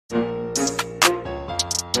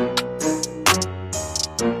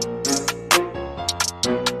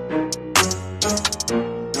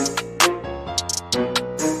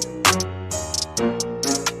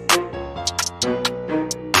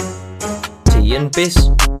tea and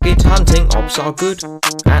biscuit hunting. Ops are good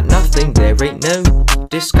at nothing, there ain't no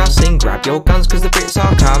discussing. Grab your guns cause the Brits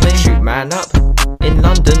are coming. Shoot man up in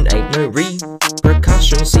London, ain't no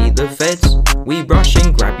repercussions. See the feds, we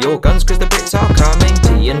rushing. Grab your guns cause the Brits are coming.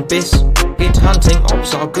 Tea and biscuit hunting.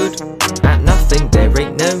 Ops are good at nothing, there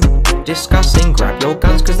ain't no discussing. Grab your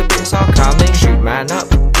guns cause the Brits are coming. Shoot man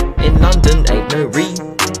up in London, ain't no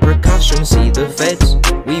repercussions. See the feds,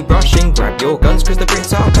 we rushing. Grab your guns cause the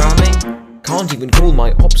Brits are coming. Can't even call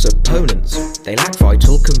my ops opponents, they lack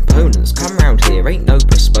vital components. Come round here, ain't no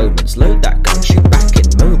postponements. Load that gun, shoot back in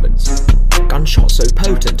moments. Gunshot so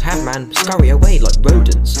potent, have man scurry away like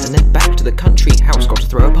rodents. And then back to the country house, got to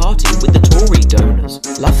throw a party with the Tory donors.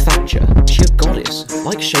 Love Thatcher, she a goddess,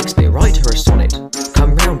 like Shakespeare, write her a sonnet.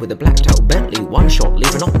 Come round with a blacked out Bentley, one shot,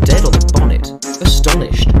 leave her not dead on the bonnet.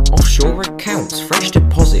 Astonished, offshore accounts, fresh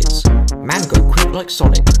deposits. Man go quick like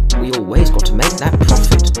Sonic, we always got to make that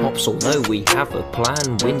profit. Ops all know we have a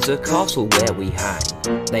plan, Windsor Castle where we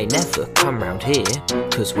hang. They never come round here,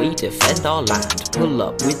 cause we defend our land. Pull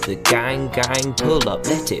up with the gang, pull up,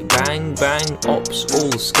 let it bang, bang. Ops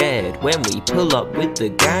all scared when we pull up with the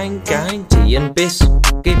gang. Tea and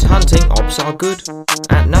biscuit hunting. Ops are good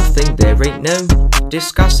at nothing, there ain't no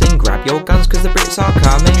discussing. Grab your guns cause the Brits are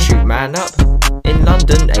coming. Shoot man up in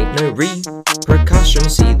London, ain't no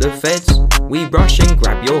repercussions. See the feds, we rushing.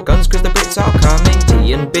 Grab your guns cause the Brits are coming.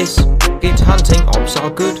 Tea and biscuit hunting. Ops are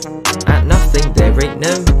good at nothing, there ain't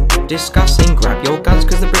no discussing. Grab your guns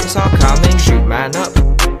cause the Brits are coming. Shoot man up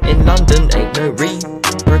in London, ain't no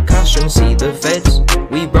repercussions. See the feds,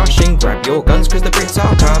 we rushing. Grab your guns cause the Brits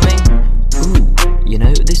are coming. Ooh, you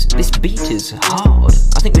know, this beat is hard.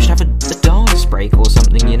 I think we should have a dance break or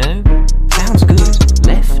something, you know? Sounds good.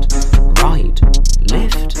 Left, right,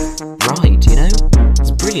 left, right, you know?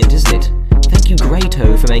 It's brilliant, isn't it? Thank you,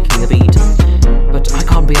 Grayto, for making the beat. But I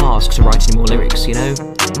can't be asked to write any more lyrics, you know?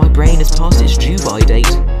 My brain is past its due-by date.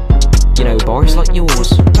 You know, Boris, like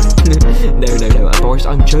yours. No, Boris,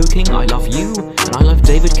 I'm joking. I love you, and I love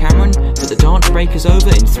David Cameron, but the dance break is over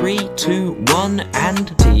in 3, 2, 1,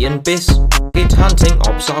 and tea and biscuit hunting.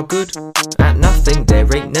 Ops are good at nothing, there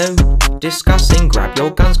ain't no discussing. Grab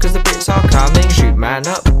your guns cause the Brits are coming. Shoot man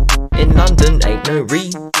up in London, ain't no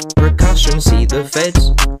repercussions. See the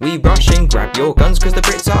feds, we rushing. Grab your guns cause the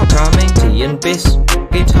Brits are coming. Tea and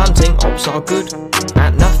biscuit hunting. Ops are good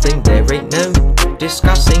at nothing, there ain't no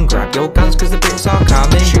discussing. Grab your guns cause the Brits are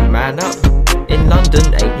coming. Shoot man up in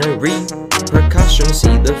London, ain't no repercussions.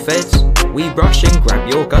 See the feds, we rushing. Grab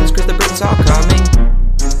your guns cause the Brits are coming.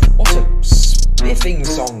 What a spiffing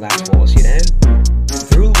song that was, you know?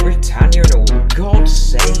 Rule Britannia.